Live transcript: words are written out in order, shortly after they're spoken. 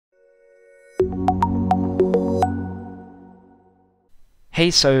Hey,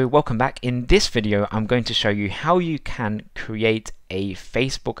 so welcome back. In this video, I'm going to show you how you can create a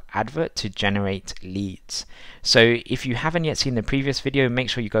Facebook advert to generate leads. So if you haven't yet seen the previous video, make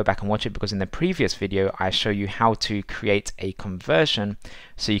sure you go back and watch it, because in the previous video, I show you how to create a conversion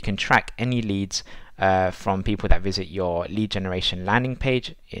so you can track any leads from people that visit your lead generation landing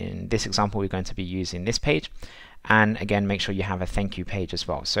page. In this example, we're going to be using this page. And again, make sure you have a thank you page as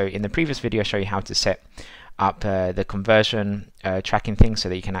well. So in the previous video, I show you how to set up the conversion tracking thing so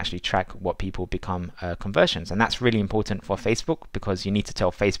that you can actually track what people become conversions. And that's really important for Facebook, because you need to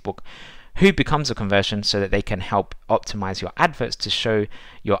tell Facebook who becomes a conversion so that they can help optimize your adverts to show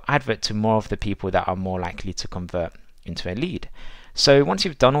your advert to more of the people that are more likely to convert into a lead. So once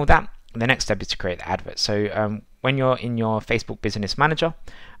you've done all that, the next step is to create the advert. So when you're in your Facebook Business Manager,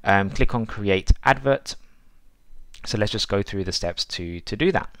 click on Create Advert. So let's just go through the steps to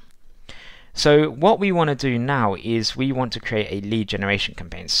do that. So what we want to do now is we want to create a lead generation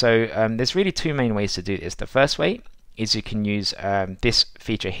campaign. So there's really two main ways to do this. The first way is you can use this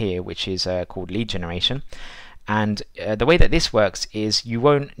feature here, which is called lead generation. And the way that this works is you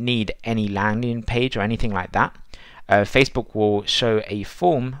won't need any landing page or anything like that. Facebook will show a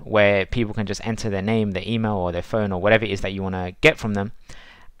form where people can just enter their name, their email, or their phone, or whatever it is that you want to get from them.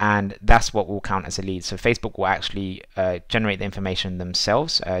 And that's what will count as a lead. So Facebook will actually generate the information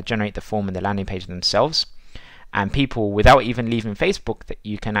themselves, generate the form and the landing page themselves, and people, without even leaving Facebook, that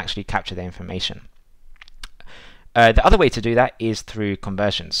you can actually capture the information. The other way to do that is through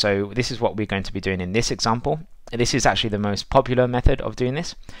conversions. So this is what we're going to be doing in this example. This is actually the most popular method of doing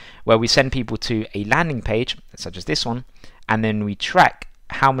this, where we send people to a landing page, such as this one, and then we track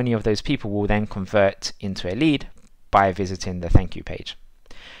how many of those people will then convert into a lead by visiting the thank you page.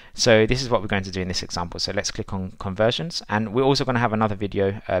 So this is what we're going to do in this example. So let's click on conversions, and we're also going to have another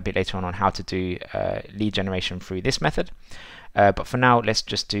video a bit later on how to do lead generation through this method. But for now, let's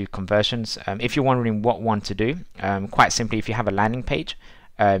just do conversions. If you're wondering what one to do, quite simply, if you have a landing page,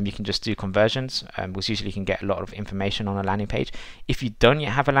 you can just do conversions, because usually you can get a lot of information on a landing page. If you don't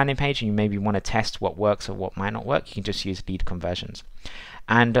yet have a landing page and you maybe want to test what works or what might not work, you can just use lead conversions.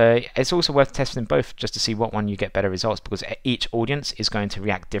 And it's also worth testing both just to see what one you get better results, because each audience is going to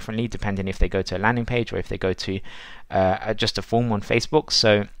react differently depending if they go to a landing page or if they go to just a form on Facebook.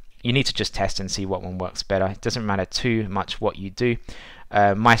 So you need to just test and see what one works better. It doesn't matter too much what you do.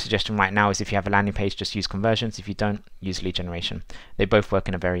 My suggestion right now is if you have a landing page, just use conversions. If you don't, use lead generation. They both work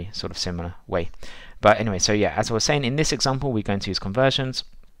in a very sort of similar way. But anyway, so yeah, as I was saying, in this example, we're going to use conversions.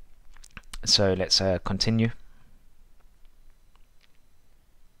 So let's continue.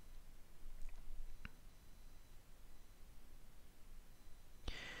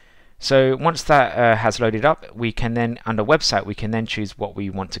 So once that has loaded up, we can then, under website, we can then choose what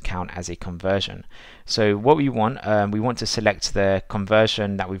we want to count as a conversion. So what we want to select the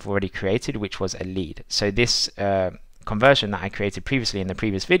conversion that we've already created, which was a lead. So this conversion that I created previously in the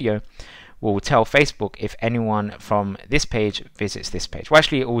previous video will tell Facebook if anyone from this page visits this page. Well,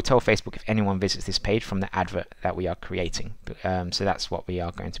 actually, it will tell Facebook if anyone visits this page from the advert that we are creating. So that's what we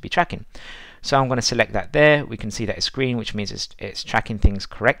are going to be tracking. So I'm going to select that there. We can see that it's green, which means it's tracking things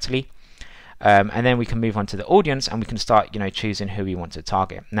correctly. And then we can move on to the audience, and we can start, choosing who we want to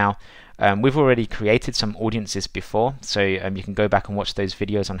target. Now, we've already created some audiences before, so you can go back and watch those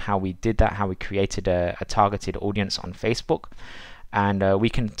videos on how we did that, how we created a targeted audience on Facebook. And we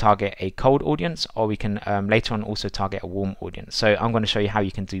can target a cold audience, or we can later on also target a warm audience. So I'm going to show you how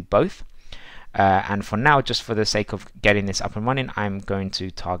you can do both. And for now, just for the sake of getting this up and running, I'm going to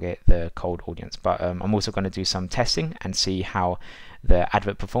target the cold audience. But I'm also going to do some testing and see how the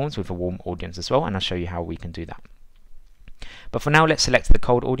advert performs with a warm audience as well, and I'll show you how we can do that. But for now, let's select the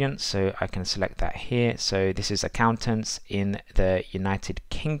cold audience. So I can select that here. So this is accountants in the United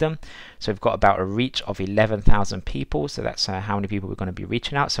Kingdom. So we've got about a reach of 11,000 people. So that's how many people we're going to be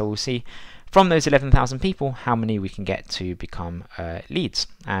reaching out. So we'll see from those 11,000 people how many we can get to become leads.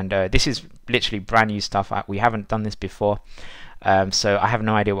 And this is literally brand new stuff. We haven't done this before. So I have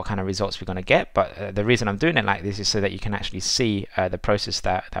no idea what kind of results we're going to get, but the reason I'm doing it like this is so that you can actually see the process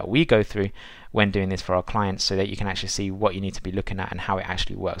that we go through when doing this for our clients, so that you can actually see what you need to be looking at and how it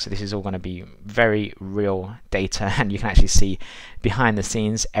actually works. So this is all going to be very real data, and you can actually see behind the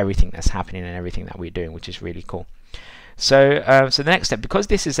scenes everything that's happening and everything that we're doing, which is really cool. So the next step, because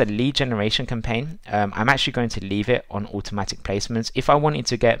this is a lead generation campaign, I'm actually going to leave it on automatic placements. If I wanted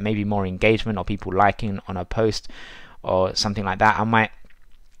to get maybe more engagement or people liking on a post or something like that, I might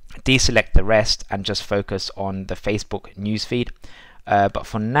deselect the rest and just focus on the Facebook newsfeed. But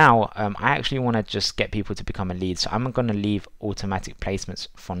for now, I actually want to just get people to become a lead, so I'm going to leave automatic placements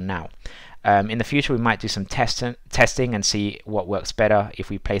for now. In the future, we might do some testing and see what works better if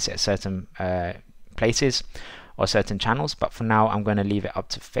we place it at certain places or certain channels, but for now I'm going to leave it up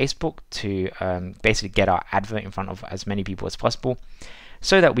to Facebook to basically get our advert in front of as many people as possible,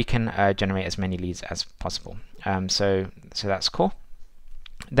 so that we can generate as many leads as possible. So that's cool.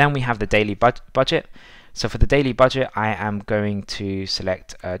 Then we have the daily budget. So for the daily budget, I am going to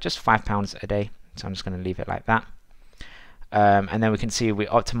select just £5 a day. So I'm just going to leave it like that. And then we can see we're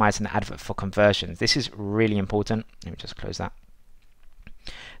optimizing the advert for conversions. This is really important. Let me just close that.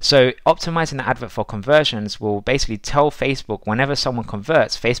 So optimizing the advert for conversions will basically tell Facebook whenever someone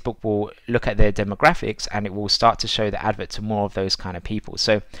converts, Facebook will look at their demographics and it will start to show the advert to more of those kind of people.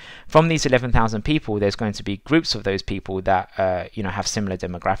 So from these 11,000 people, there's going to be groups of those people that have similar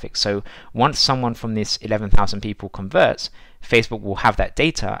demographics. So once someone from this 11,000 people converts, Facebook will have that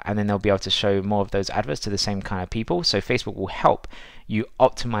data, and then they'll be able to show more of those adverts to the same kind of people. So Facebook will help you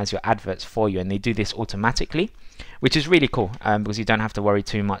optimize your adverts for you, and they do this automatically, which is really cool, because you don't have to worry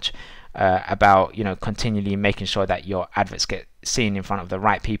too much about continually making sure that your adverts get seen in front of the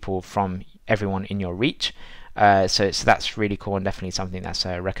right people from everyone in your reach. So that's really cool, and definitely something that's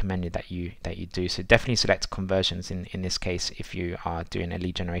recommended that you do. So definitely select conversions in this case if you are doing a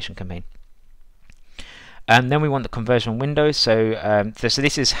lead generation campaign. Then we want the conversion window. So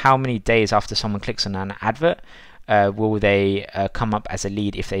this is how many days after someone clicks on an advert will they come up as a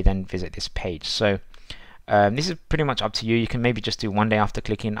lead if they then visit this page. So this is pretty much up to you. You can maybe just do 1 day after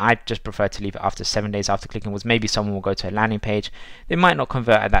clicking. I just prefer to leave it after 7 days after clicking, was maybe someone will go to a landing page. They might not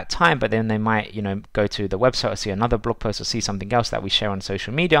convert at that time, but then they might go to the website or see another blog post or see something else that we share on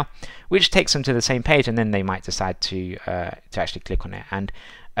social media, which takes them to the same page, and then they might decide to actually click on it. And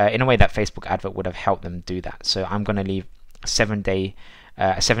in a way, that Facebook advert would have helped them do that. So I'm going to leave a 7-day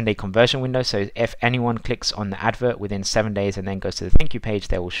conversion window. So if anyone clicks on the advert within 7 days and then goes to the thank you page,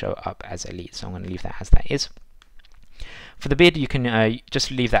 they will show up as a lead. So I'm going to leave that as that is. For the bid, you can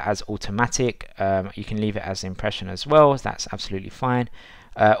just leave that as automatic. You can leave it as impression as well. That's absolutely fine.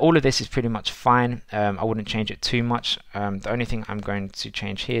 All of this is pretty much fine. I wouldn't change it too much. The only thing I'm going to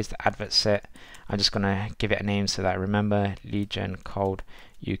change here is the advert set. I'm just going to give it a name so that I remember: Lead Gen Cold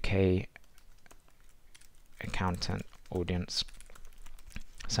UK Accountant Audience.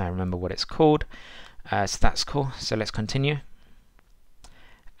 So I remember what it's called. So that's cool. So let's continue.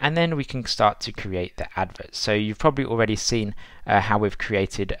 And then we can start to create the advert. So you've probably already seen how we've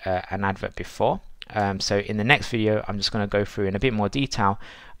created an advert before. So in the next video, I'm just going to go through in a bit more detail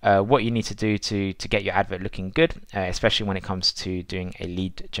what you need to do to get your advert looking good, especially when it comes to doing a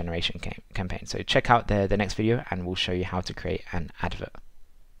lead generation campaign. So check out the next video and we'll show you how to create an advert.